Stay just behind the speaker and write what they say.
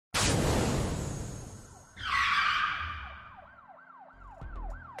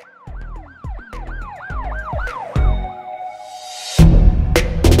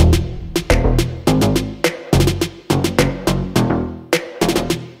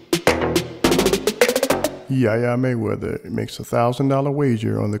Yaya Mayweather makes a $1,000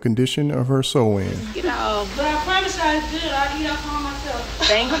 wager on the condition of her sewing. Get out. But I promise you it's good. I eat up on myself.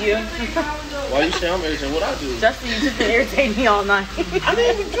 Thank you. Why you say I'm irritating? What I do? Justin, you just been irritating me all night. I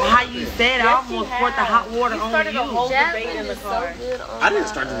didn't even do How you said I almost poured the hot water on you. started a whole debate in the car. I didn't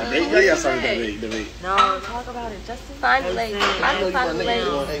start the debate. Yeah, started the debate. No, talk about it, Justin. Find the lady. I can find the lady.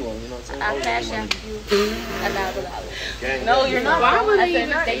 I'll cash out you $1,000. No, you're not. Why would you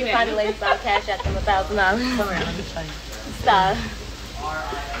even say you find the lady? So I'll cash out them $1,000. Stop.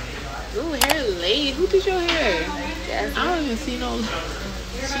 Ooh, hair laid. Who did your hair? Yes. I don't even see no.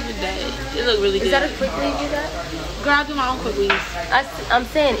 She did that. It looked really good. Is that a quick weave you got? Girl, I do my own quick weaves. I'm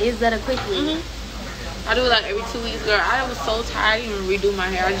saying, is that a quick weave? I do it like every 2 weeks, girl. I was so tired. I didn't even redo my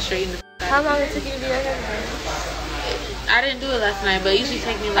hair. I just straightened the. How long it took you to do your hair? I didn't do it last night, but it usually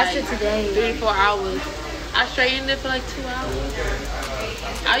take me like I said today. 3 to 4 hours. I straightened it for like 2 hours.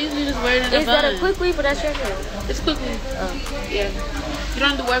 I usually just wear it in a bun. Is that a quick weave or that's your hair? It's quick weave. Oh. Yeah. You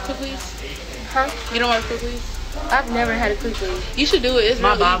don't do wear quick weaves? Huh? You don't wear quick weaves? I've never had a quick weave. You should do it. It's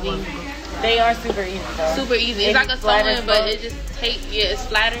real easy. They are super easy though. Super easy. It's like a sewing, but it just it's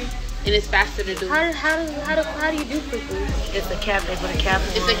flatter and it's faster to do. How do you do quick weave? It's a cap. They put a cap on.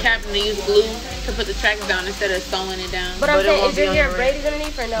 It's a cap and they use glue to put the tracks down instead of sewing it down. But I'm saying, is your hair braided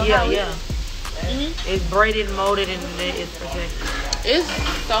underneath or no? Yeah. It's braided, molded, and it's protected. It's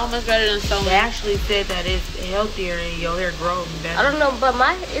so much better than sewing. They actually said that it's healthier and your hair grows better. I don't know, but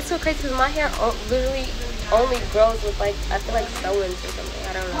it's so crazy because my hair literally only grows with like, I feel like sewing or something.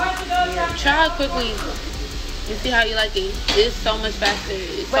 I don't know. Yeah. Try it quickly. You see how you like it. It's so much faster.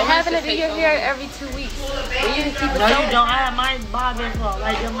 But having to do your hair every 2 weeks, and you can keep it. No, you don't. I have my bob in for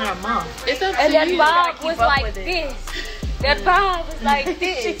like them in a month. It's up to and you. that bob was like this. That bob was like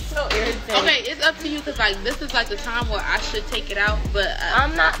this. She's so irritating. Okay, it's up to you because like this is like the time where I should take it out, but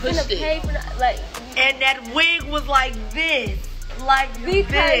I'm not gonna pay for that. Like, and that wig was like this,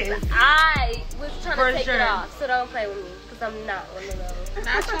 because I was trying to take it off. So don't play with me because I'm not one of those.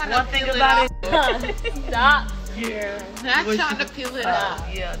 Not trying to One thing about it. Stop. Yeah. Not trying to peel it off.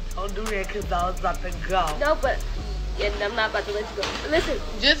 Yeah, don't do that because I was about to go. No, but I'm not about to let you go. Listen.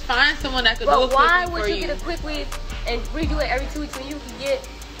 Just find someone that could do a quick But why weave would for you get a quick weave and redo it every 2 weeks when you can get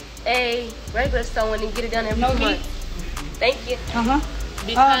a regular sewing and get it done every 2 months? Thank you.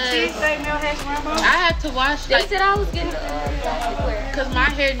 Because I had to wash They said I was getting plastic wear. Because my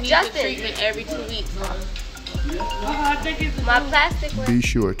hair needs a treatment every 2 weeks. My plastic wear. Be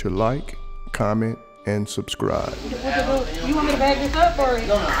sure to like, comment, and subscribe. You want me to bag this up or?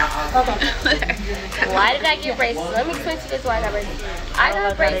 Okay. Why did I get braces? Let me explain to you this why I got braces. I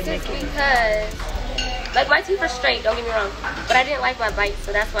got braces because, like, my teeth are straight, don't get me wrong, but I didn't like my bites,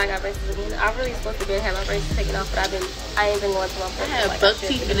 so that's why I got braces again. I really supposed to have my braces taken off, but I ain't been going to my appointment. I had buck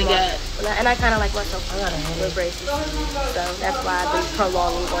teeth in the gap. And I kind of like myself with braces, so that's why I've been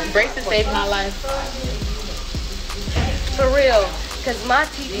prolonging going. Braces saved my life. For real, because my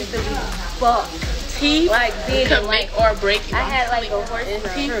teeth used to be fucked. Teeth like big could make or break you. I had like a horse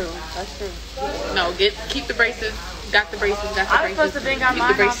teeth. That's true. No, keep the braces. Got the braces. Got the braces. I was supposed to think I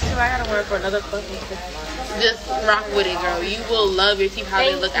might have to. I gotta work for another fucking. Just rock with it, girl. You will love your teeth how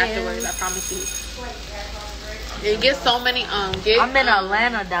they look afterwards. I promise you. And get so many I'm in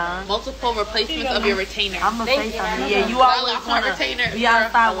Atlanta, Don. multiple replacements of your retainer. I'm gonna say something. Yeah, you always my wanna retainer be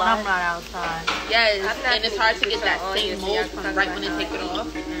outside when I'm not outside. Yes, and it's hard to get that same mold from right when they take it off.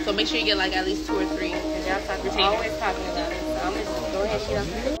 So make sure you get like at least 2 or 3 retainers. Always talking about it. So I'm just go ahead and shoot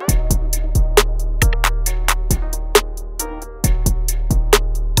off.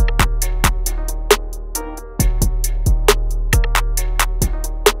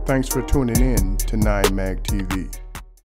 Thanks for tuning in to 9 Mag TV.